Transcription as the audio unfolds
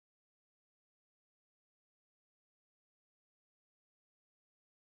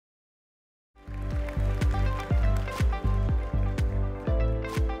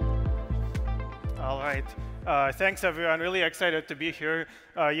right. Thanks, everyone. Really excited to be here.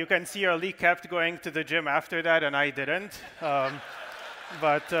 You can see Ali kept going to the gym after that, and I didn't.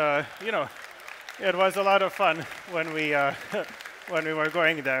 But you know, it was a lot of fun when we when we were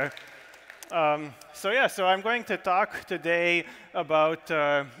going there. So I'm going to talk today about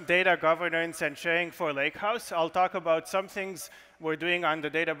data governance and sharing for Lakehouse. I'll talk about some things we're doing on the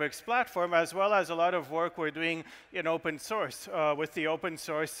Databricks platform, as well as a lot of work we're doing in open source with the open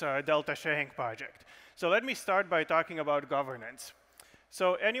source Delta sharing project. So let me start by talking about governance.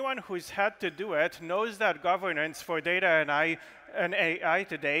 So anyone who's had to do it knows that governance for data and AI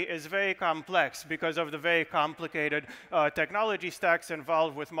today is very complex because of the very complicated technology stacks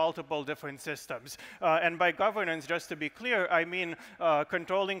involved with multiple different systems. And by governance, just to be clear, I mean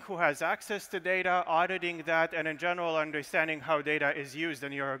controlling who has access to data, auditing that, and in general, understanding how data is used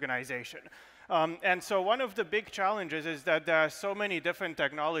in your organization. And so one of the big challenges is that there are so many different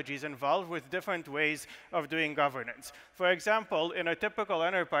technologies involved with different ways of doing governance. For example, in a typical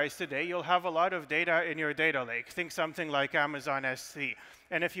enterprise today, you'll have a lot of data in your data lake. Think something like Amazon S3.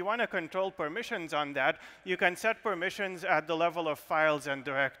 And if you want to control permissions on that, you can set permissions at the level of files and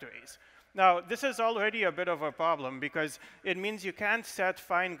directories. Now, this is already a bit of a problem because it means you can't set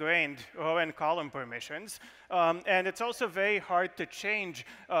fine-grained row and column permissions. And it's also very hard to change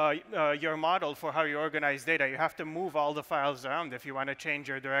your model for how you organize data. You have to move all the files around if you want to change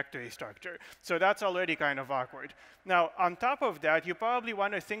your directory structure. So that's already kind of awkward. Now, on top of that, you probably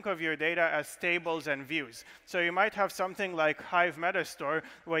want to think of your data as tables and views. So you might have something like Hive Metastore,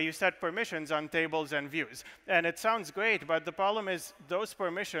 where you set permissions on tables and views. And it sounds great, but the problem is those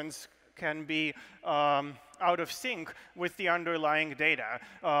permissions can be out of sync with the underlying data.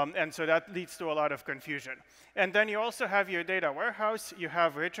 And so that leads to a lot of confusion. And then you also have your data warehouse. You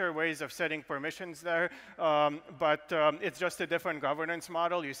have richer ways of setting permissions there, but it's just a different governance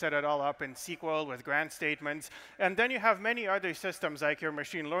model. You set it all up in SQL with grant statements. And then you have many other systems like your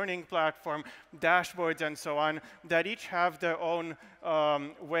machine learning platform, dashboards, and so on, that each have their own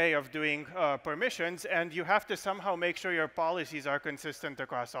way of doing permissions. And you have to somehow make sure your policies are consistent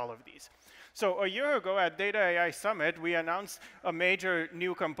across all of these. So a year ago at Data AI Summit, we announced a major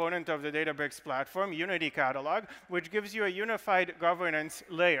new component of the Databricks platform, Unity Catalog, which gives you a unified governance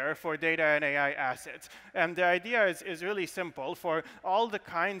layer for data and AI assets. And the idea is really simple. For all the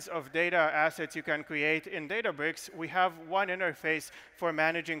kinds of data assets you can create in Databricks, we have one interface for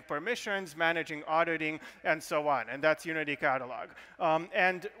managing permissions, managing auditing, and so on. And that's Unity Catalog.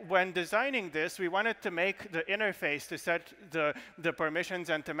 And when designing this, we wanted to make the interface to set the permissions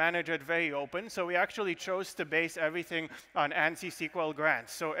and to manage it very open. So we actually chose to base everything on ANSI SQL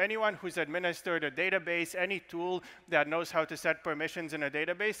grants. So anyone who's administered a database, any tool that knows how to set permissions in a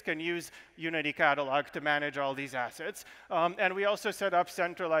database can use Unity Catalog to manage all these assets. And we also set up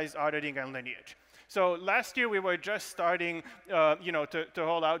centralized auditing and lineage. So last year, we were just starting to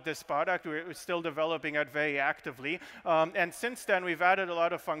roll out this product. We were still developing it very actively. And since then, we've added a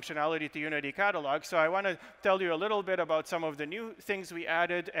lot of functionality to Unity Catalog. So I want to tell you a little bit about some of the new things we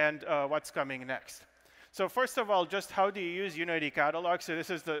added and what's coming next. So first of all, just how do you use Unity Catalog? So this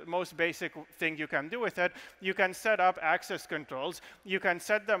is the most basic thing you can do with it. You can set up access controls. You can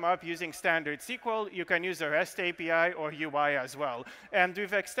set them up using standard SQL. You can use a REST API or UI as well. And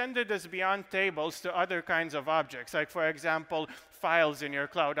we've extended this beyond tables to other kinds of objects, like, for example, files in your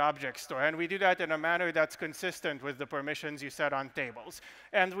Cloud Object Store. And we do that in a manner that's consistent with the permissions you set on tables.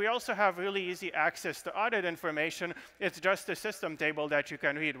 And we also have really easy access to audit information. It's just a system table that you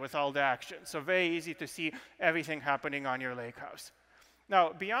can read with all the actions. So very easy to see everything happening on your Lakehouse.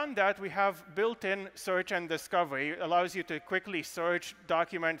 Now, beyond that, we have built-in search and discovery. It allows you to quickly search,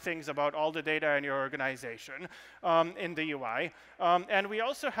 document things about all the data in your organization in the UI. And we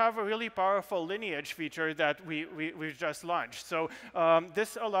also have a really powerful lineage feature that we've just launched. So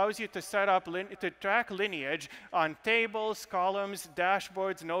this allows you to set up, to track lineage on tables, columns,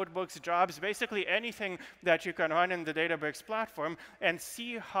 dashboards, notebooks, jobs, basically anything that you can run in the Databricks platform and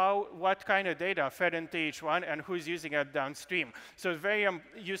see what kind of data fed into each one and who's using it downstream. So it's very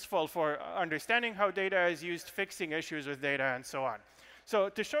useful for understanding how data is used, fixing issues with data, and so on. So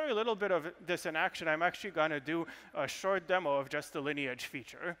to show you a little bit of this in action, I'm actually going to do a short demo of just the lineage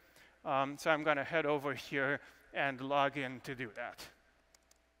feature. So I'm going to head over here and log in to do that.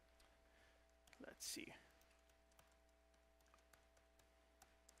 Let's see.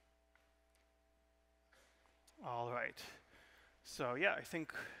 All right. So yeah, I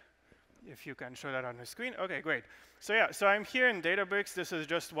think if you can show that on the screen. OK, great. So yeah, so I'm here in Databricks. This is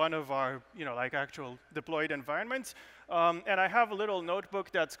just one of our actual deployed environments. And I have a little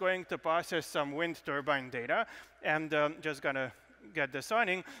notebook that's going to process some wind turbine data. And just going to get this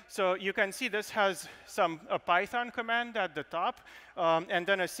running. So you can see this has a Python command at the top, and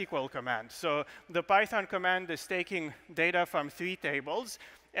then a SQL command. So the Python command is taking data from 3 tables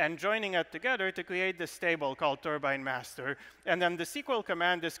and joining it together to create this table called turbine master. And then the SQL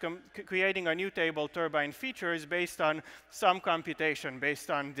command is creating a new table, turbine features, based on some computation, based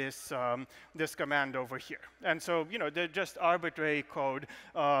on this, this command over here. And so, they're just arbitrary code.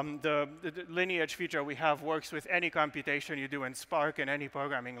 The lineage feature we have works with any computation you do in Spark in any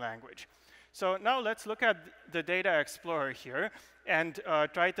programming language. So now let's look at the data explorer here and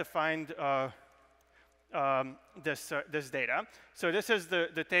try to find this data. So this is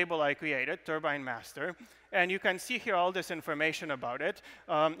the table I created, turbine master. And you can see here all this information about it.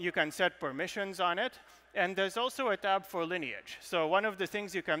 You can set permissions on it. And there's also a tab for lineage. So one of the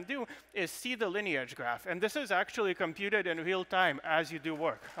things you can do is see the lineage graph. And this is actually computed in real time as you do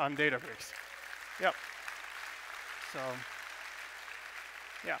work on Databricks. Yep. So,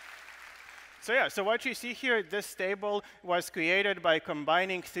 yeah. So what you see here, this table was created by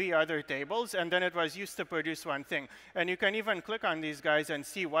combining 3 other tables, and then it was used to produce one thing. And you can even click on these guys and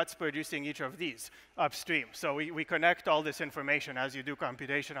see what's producing each of these upstream. So we connect all this information as you do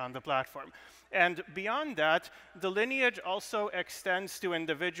computation on the platform. And beyond that, the lineage also extends to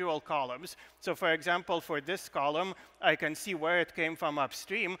individual columns. So for example, for this column, I can see where it came from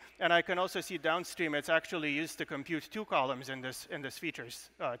upstream, and I can also see downstream it's actually used to compute 2 columns in this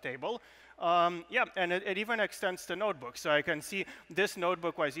features table. Yeah, and it even extends to notebooks. So I can see this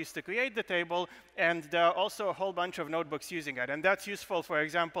notebook was used to create the table, and there are also a whole bunch of notebooks using it. And that's useful, for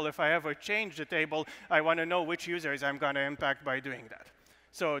example, if I ever change the table, I want to know which users I'm going to impact by doing that.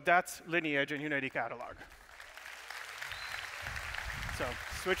 So that's lineage in Unity Catalog. So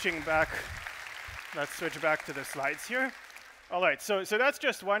switching back, let's switch back to the slides here. All right, so that's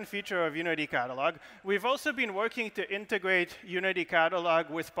just one feature of Unity Catalog. We've also been working to integrate Unity Catalog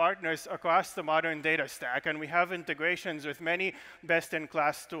with partners across the modern data stack, and we have integrations with many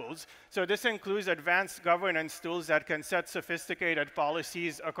best-in-class tools. So this includes advanced governance tools that can set sophisticated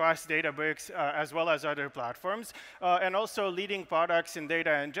policies across Databricks as well as other platforms, and also leading products in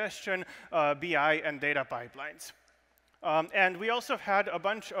data ingestion, BI, and data pipelines. And we also had a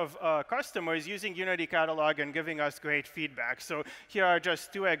bunch of customers using Unity Catalog and giving us great feedback. So here are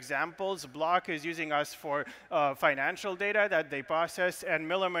just 2 examples. Block is using us for financial data that they process, and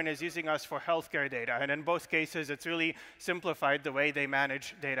Milliman is using us for healthcare data. And in both cases, it's really simplified the way they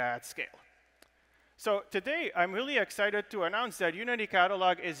manage data at scale. So today, I'm really excited to announce that Unity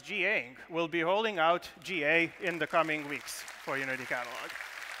Catalog is GAing. We'll be rolling out GA in the coming weeks for Unity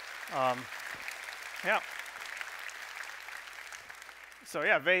Catalog. Yeah. So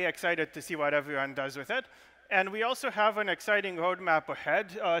yeah, very excited to see what everyone does with it. And we also have an exciting roadmap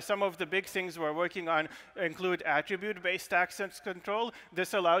ahead. Some of the big things we're working on include attribute-based access control.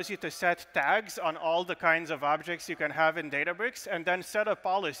 This allows you to set tags on all the kinds of objects you can have in Databricks, and then set a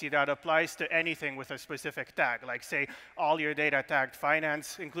policy that applies to anything with a specific tag, like, say, all your data tagged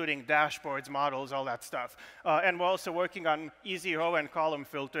finance, including dashboards, models, all that stuff. And we're also working on easy row and column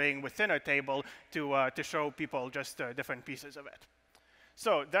filtering within a table to show people just different pieces of it.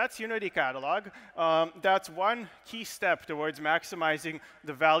 So that's Unity Catalog. That's one key step towards maximizing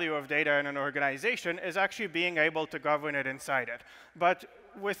the value of data in an organization, is actually being able to govern it inside it. But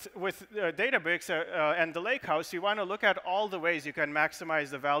with Databricks and the Lakehouse, you want to look at all the ways you can maximize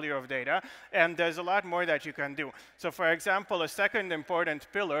the value of data, and there's a lot more that you can do. So for example, a second important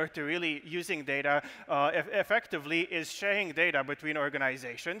pillar to really using data effectively is sharing data between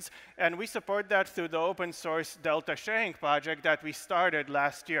organizations, and we support that through the open source Delta sharing project that we started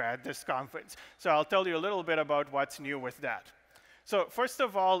last year at this conference. So I'll tell you a little bit about what's new with that. So first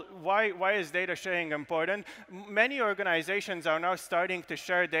of all, why is data sharing important? Many organizations are now starting to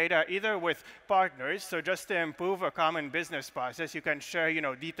share data either with partners, so just to improve a common business process, you can share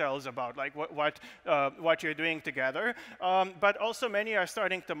details about like what you're doing together. But also many are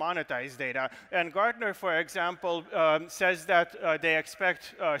starting to monetize data. And Gartner, for example, says that they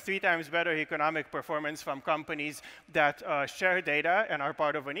expect 3 times better economic performance from companies that share data and are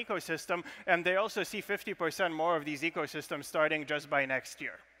part of an ecosystem. And they also see 50% more of these ecosystems starting just by next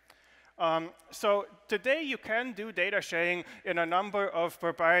year. So today you can do data sharing in a number of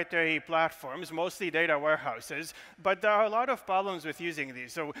proprietary platforms, mostly data warehouses, but there are a lot of problems with using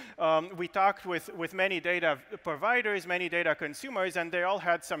these. So we talked with many data providers, many data consumers, and they all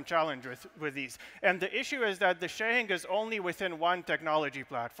had some challenge with these. And the issue is that the sharing is only within one technology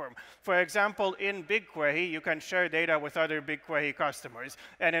platform. For example, in BigQuery, you can share data with other BigQuery customers.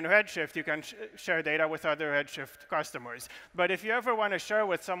 And in Redshift, you can share data with other Redshift customers. But if you ever want to share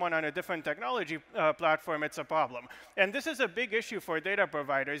with someone on a different different technology platform, it's a problem. And this is a big issue for data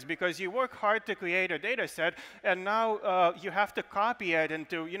providers because you work hard to create a data set, and now you have to copy it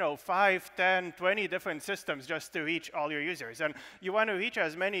into 5, 10, 20 different systems just to reach all your users. And you want to reach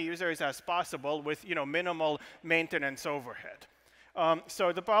as many users as possible with minimal maintenance overhead.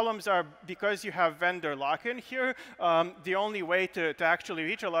 So the problems are, because you have vendor lock-in here, the only way to actually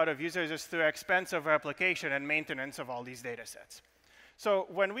reach a lot of users is through expensive replication and maintenance of all these data sets. So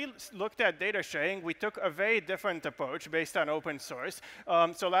when we looked at data sharing, we took a very different approach based on open source.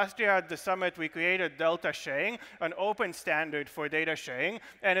 So last year at the summit, we created Delta Sharing, an open standard for data sharing.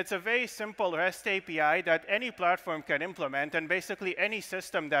 And it's a very simple REST API that any platform can implement. And basically, any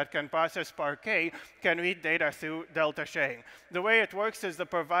system that can process Parquet can read data through Delta Sharing. The way it works is the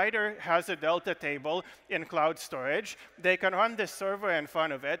provider has a Delta table in cloud storage. They can run this server in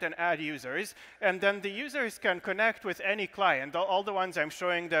front of it and add users. And then the users can connect with any client. All the ones I'm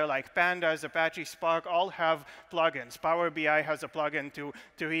showing there, like Pandas, Apache Spark, all have plugins. Power BI has a plugin to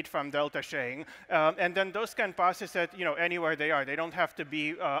read from Delta Sharing. And then those can process it anywhere they are. They don't have to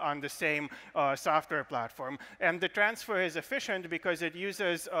be on the same software platform. And the transfer is efficient because it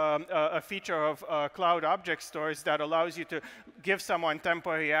uses a feature of cloud object stores that allows you to give someone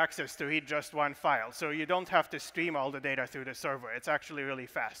temporary access to read just one file. So you don't have to stream all the data through the server. It's actually really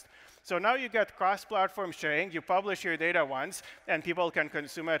fast. So now you get cross-platform sharing. You publish your data once, and people can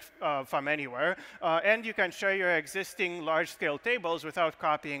consume it from anywhere. And you can share your existing large-scale tables without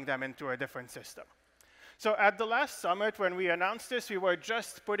copying them into a different system. So at the last summit, when we announced this, we were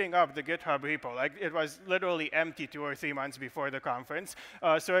just putting up the GitHub repo. Like, it was literally empty 2 or 3 months before the conference.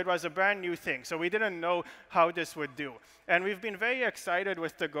 So it was a brand new thing. So we didn't know how this would do. And we've been very excited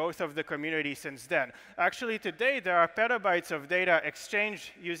with the growth of the community since then. Actually, today, there are petabytes of data exchanged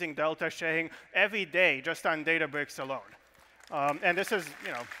using Delta Sharing every day just on Databricks alone. And this is,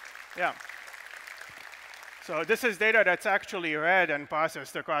 yeah. So this is data that's actually read and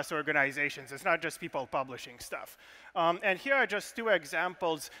processed across organizations. It's not just people publishing stuff. And here are just 2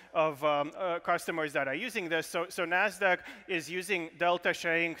 examples of customers that are using this. So NASDAQ is using Delta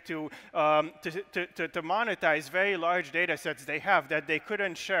Sharing to monetize very large data sets they have that they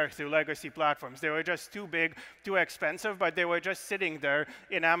couldn't share through legacy platforms. They were just too big, too expensive, but they were just sitting there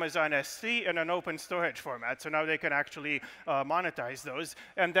in Amazon S3 in an open storage format. So now they can actually monetize those.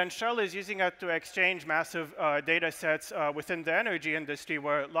 And then Shell is using it to exchange massive data sets within the energy industry,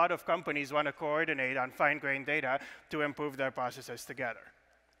 where a lot of companies want to coordinate on fine-grained data to improve their processes together.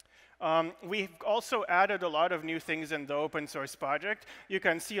 We've also added a lot of new things in the open source project. You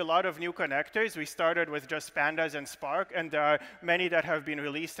can see a lot of new connectors. We started with just Pandas and Spark, and there are many that have been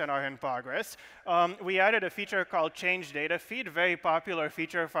released and are in progress. We added a feature called Change Data Feed, very popular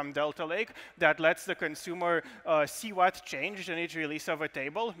feature from Delta Lake that lets the consumer see what changed in each release of a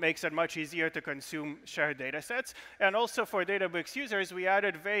table, makes it much easier to consume shared data sets. And also for Databricks users, we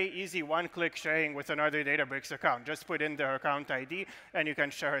added very easy one-click sharing with another Databricks account. Just put in their account ID, and you can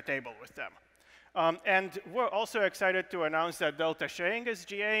share a table with them. And we're also excited to announce that Delta Sharing is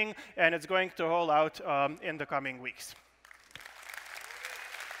GAing, and it's going to roll out in the coming weeks.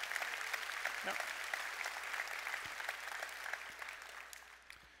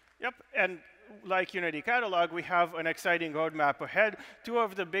 Yep, and like Unity Catalog, we have an exciting roadmap ahead. 2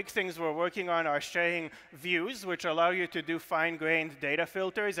 of the big things we're working on are sharing views, which allow you to do fine-grained data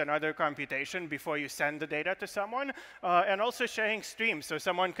filters and other computation before you send the data to someone, and also sharing streams, so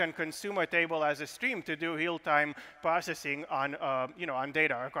someone can consume a table as a stream to do real-time processing on, on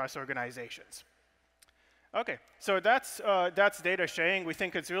data across organizations. OK, so that's data sharing. We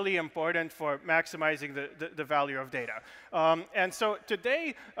think it's really important for maximizing the value of data. And so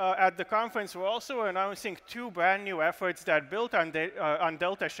today at the conference, we're also announcing 2 brand new efforts that built on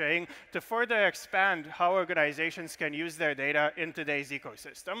Delta Sharing to further expand how organizations can use their data in today's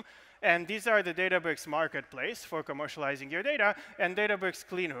ecosystem. And these are the Databricks Marketplace for commercializing your data and Databricks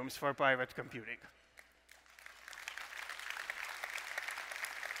Cleanrooms for private computing.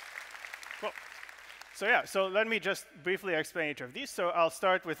 Cool. So yeah, so let me just briefly explain each of these. So I'll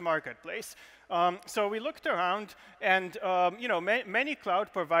start with Marketplace. So we looked around, and many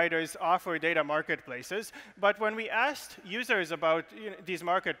cloud providers offer data marketplaces. But when we asked users about these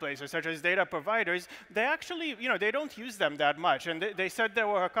marketplaces, such as data providers, they actually, they don't use them that much. And they said there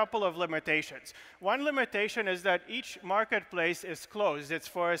were a couple of limitations. One limitation is that each marketplace is closed. It's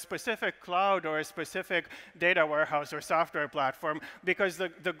for a specific cloud or a specific data warehouse or software platform, because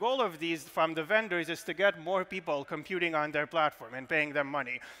the goal of these from the vendors is to get more people computing on their platform and paying them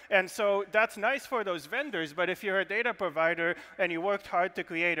money. And so that's nice for those vendors, but if you're a data provider and you worked hard to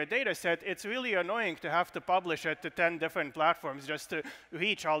create a data set, it's really annoying to have to publish it to 10 different platforms just to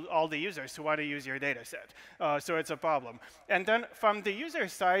reach all the users who want to use your data set. So it's a problem. And then from the user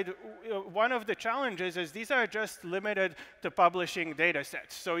side, one of the challenges is these are just limited to publishing data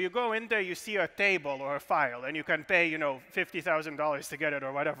sets. So you go in there, you see a table or a file, and you can pay, $50,000 to get it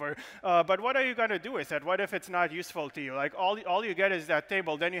or whatever. But what are you going to do with it? What if it's not useful to you? Like all you get is that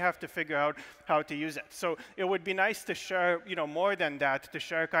table. Then you have to figure out how to use it. So it would be nice to share, more than that, to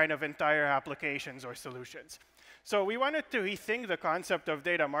share kind of entire applications or solutions. So we wanted to rethink the concept of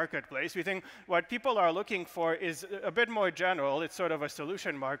data marketplace. We think what people are looking for is a bit more general. It's sort of a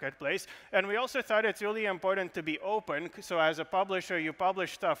solution marketplace. And we also thought it's really important to be open. So as a publisher, you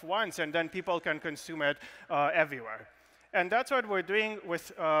publish stuff once, and then people can consume it everywhere. And that's what we're doing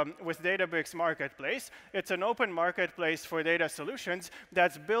with Databricks Marketplace. It's an open marketplace for data solutions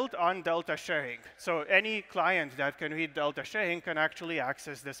that's built on Delta sharing. So any client that can read Delta sharing can actually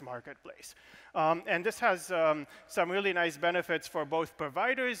access this marketplace. And this has some really nice benefits for both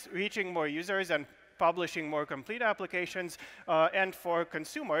providers, reaching more users and publishing more complete applications, and for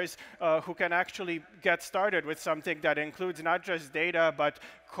consumers who can actually get started with something that includes not just data, but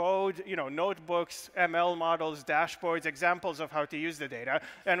code, notebooks, ML models, dashboards, examples of how to use the data.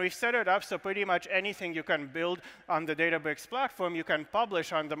 And we've set it up so pretty much anything you can build on the Databricks platform, you can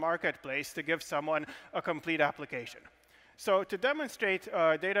publish on the marketplace to give someone a complete application. So to demonstrate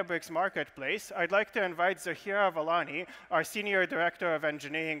Databricks Marketplace, I'd like to invite Zaharia Valani, our Senior Director of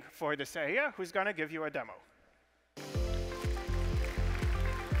Engineering for this area, who's going to give you a demo.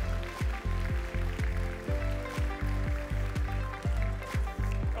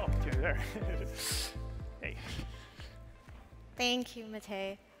 Oh, you're there. Hey. Thank you,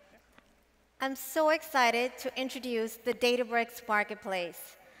 Matei. I'm so excited to introduce the Databricks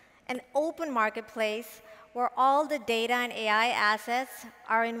Marketplace, an open marketplace where all the data and AI assets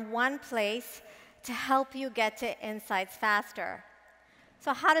are in one place to help you get to insights faster.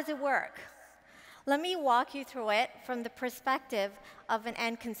 So how does it work? Let me walk you through it from the perspective of an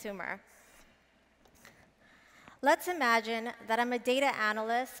end consumer. Let's imagine that I'm a data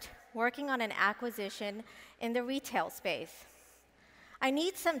analyst working on an acquisition in the retail space. I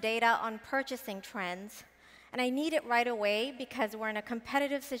need some data on purchasing trends, and I need it right away because we're in a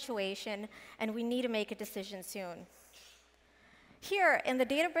competitive situation and we need to make a decision soon. Here in the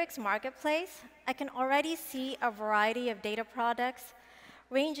Databricks Marketplace, I can already see a variety of data products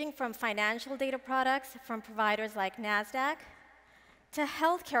ranging from financial data products from providers like NASDAQ to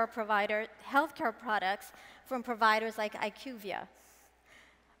healthcare products from providers like IQVIA.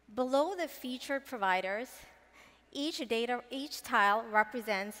 Below the featured providers, each tile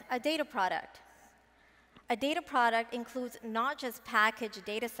represents a data product. A data product includes not just packaged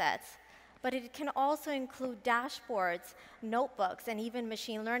data sets, but it can also include dashboards, notebooks, and even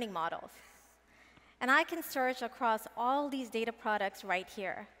machine learning models. And I can search across all these data products right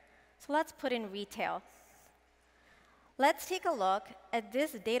here. So let's put in retail. Let's take a look at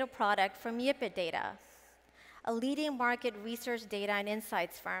this data product from Yipit Data, a leading market research data and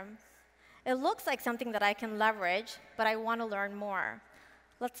insights firm. It looks like something that I can leverage, but I want to learn more.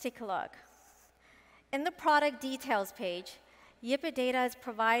 Let's take a look. In the product details page, Yipit Data has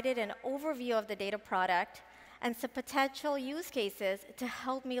provided an overview of the data product and some potential use cases to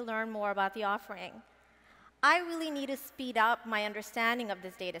help me learn more about the offering. I really need to speed up my understanding of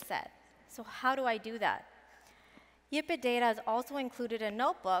this data set. So how do I do that? Yipit Data has also included a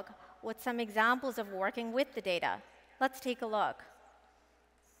notebook with some examples of working with the data. Let's take a look.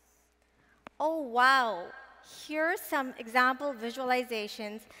 Oh, wow. Here are some example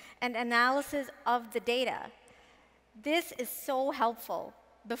visualizations and analysis of the data. This is so helpful.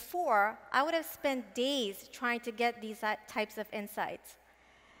 Before, I would have spent days trying to get these types of insights.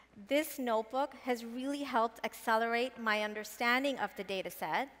 This notebook has really helped accelerate my understanding of the data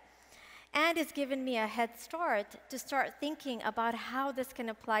set, and it's given me a head start to start thinking about how this can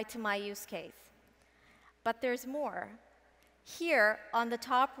apply to my use case. But there's more. Here, on the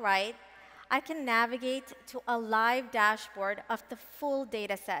top right, I can navigate to a live dashboard of the full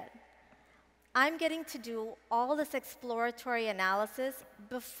data set. I'm getting to do all this exploratory analysis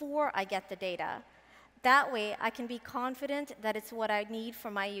before I get the data. That way, I can be confident that it's what I need for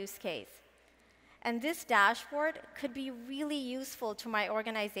my use case. And this dashboard could be really useful to my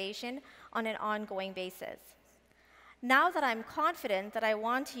organization on an ongoing basis. Now that I'm confident that I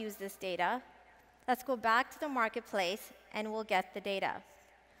want to use this data, let's go back to the marketplace and we'll get the data.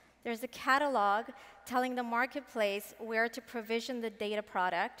 There's a catalog telling the marketplace where to provision the data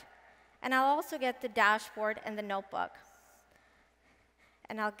product, and I'll also get the dashboard and the notebook.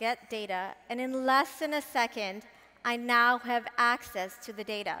 and I'll get data, and in less than a second, I now have access to the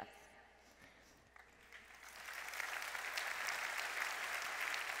data.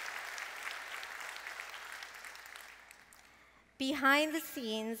 Behind the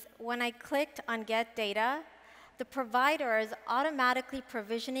scenes, when I clicked on Get Data, the provider is automatically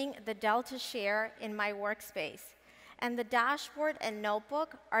provisioning the Delta Share in my workspace, and the dashboard and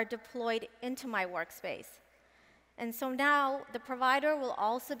notebook are deployed into my workspace. And so now the provider will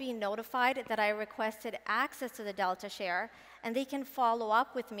also be notified that I requested access to the Delta Share, and they can follow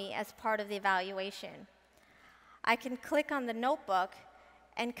up with me as part of the evaluation. I can click on the notebook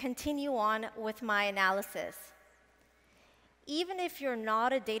and continue on with my analysis. Even if you're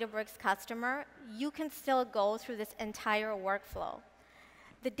not a Databricks customer, you can still go through this entire workflow.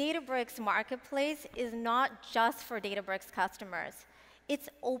 The Databricks marketplace is not just for Databricks customers. It's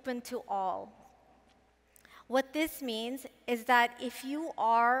open to all. What this means is that if you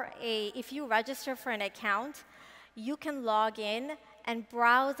register for an account, you can log in and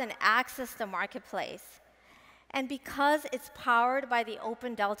browse and access the marketplace. And because it's powered by the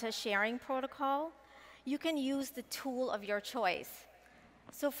Open Delta Sharing Protocol, you can use the tool of your choice.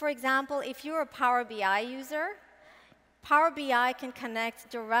 So for example, if you're a Power BI user, Power BI can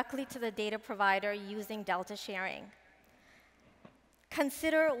connect directly to the data provider using Delta Sharing.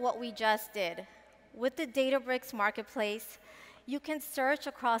 Consider what we just did. With the Databricks marketplace, you can search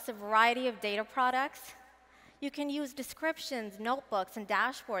across a variety of data products. You can use descriptions, notebooks, and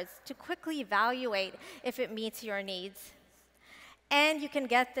dashboards to quickly evaluate if it meets your needs. And you can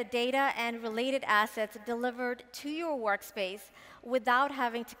get the data and related assets delivered to your workspace without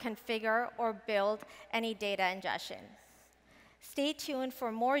having to configure or build any data ingestion. Stay tuned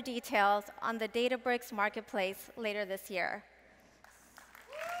for more details on the Databricks marketplace later this year.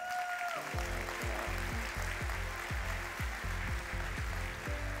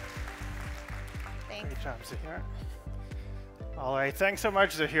 Thanks. Great job, Zahira. All right, thanks so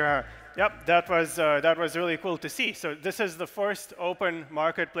much, Zahira. Yep, that was really cool to see. So this is the first open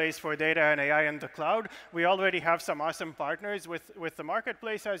marketplace for data and AI in the cloud. We already have some awesome partners with the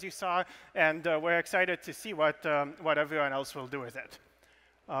marketplace, as you saw, and we're excited to see what everyone else will do with it.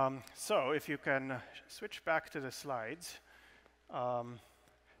 So if you can switch back to the slides.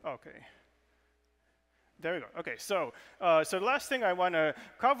 OK. There we go. OK, so the last thing I want to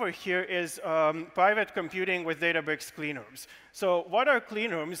cover here is private computing with Databricks cleanrooms. So what are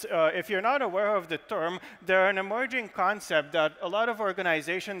cleanrooms? If you're not aware of the term, they're an emerging concept that a lot of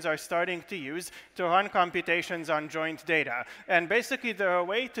organizations are starting to use to run computations on joint data. And basically, they're a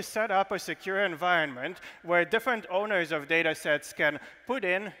way to set up a secure environment where different owners of data sets can put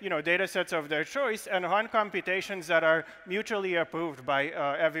in data sets of their choice and run computations that are mutually approved by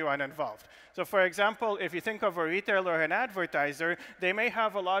everyone involved. So for example, if you think of a retailer or an advertiser, they may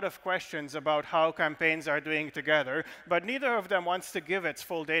have a lot of questions about how campaigns are doing together, but neither of them wants to give its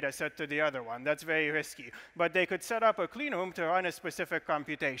full data set to the other one. That's very risky. But they could set up a clean room to run a specific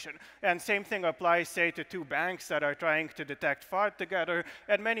computation. And same thing applies, say, to two banks that are trying to detect fraud together,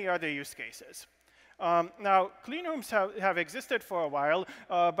 and many other use cases. Now, clean rooms have existed for a while,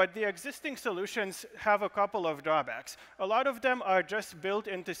 but the existing solutions have a couple of drawbacks. A lot of them are just built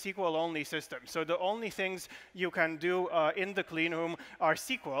into SQL-only systems. So the only things you can do in the clean room are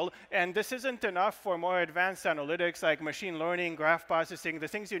SQL. And this isn't enough for more advanced analytics like machine learning, graph processing, the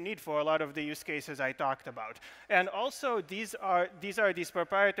things you need for a lot of the use cases I talked about. And also, these are these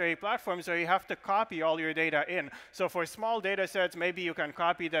proprietary platforms where you have to copy all your data in. So for small data sets, maybe you can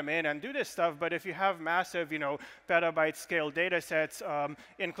copy them in and do this stuff. But if you have massive, petabyte scale data sets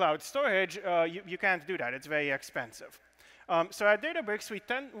in cloud storage, you can't do that. It's very expensive. So at Databricks,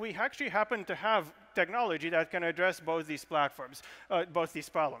 we actually happen to have technology that can address both these platforms, both these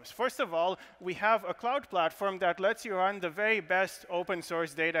problems. First of all, we have a cloud platform that lets you run the very best open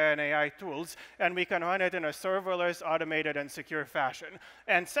source data and AI tools, and we can run it in a serverless, automated, and secure fashion.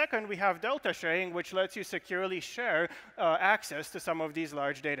 And second, we have Delta Sharing, which lets you securely share access to some of these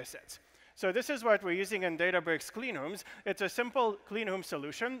large data sets. So this is what we're using in Databricks Cleanrooms. It's a simple cleanroom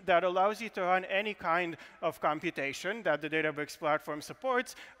solution that allows you to run any kind of computation that the Databricks platform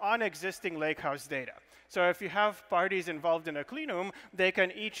supports on existing Lakehouse data. So if you have parties involved in a cleanroom, they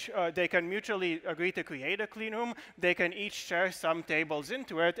can mutually agree to create a cleanroom. They can each share some tables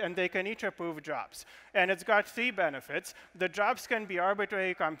into it, and they can each approve jobs. And it's got 3 benefits. The jobs can be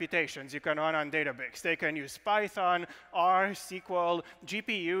arbitrary computations you can run on Databricks. They can use Python, R, SQL,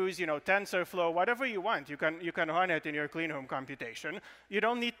 GPUs, TensorFlow, whatever you want. You can run it in your cleanroom computation. You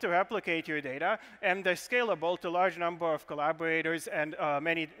don't need to replicate your data, and they're scalable to a large number of collaborators and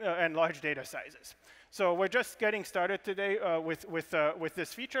large data sizes. So we're just getting started today with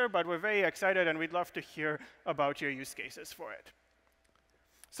this feature, but we're very excited, and we'd love to hear about your use cases for it.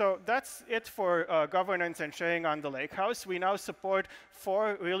 So that's it for governance and sharing on the Lakehouse. We now support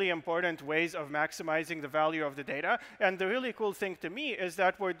 4 really important ways of maximizing the value of the data. And the really cool thing to me is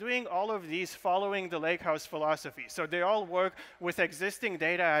that we're doing all of these following the Lakehouse philosophy. So they all work with existing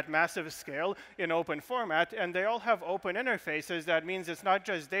data at massive scale in open format, and they all have open interfaces. That means it's not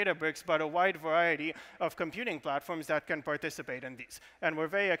just Databricks, but a wide variety of computing platforms that can participate in these. And we're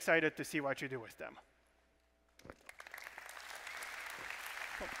very excited to see what you do with them.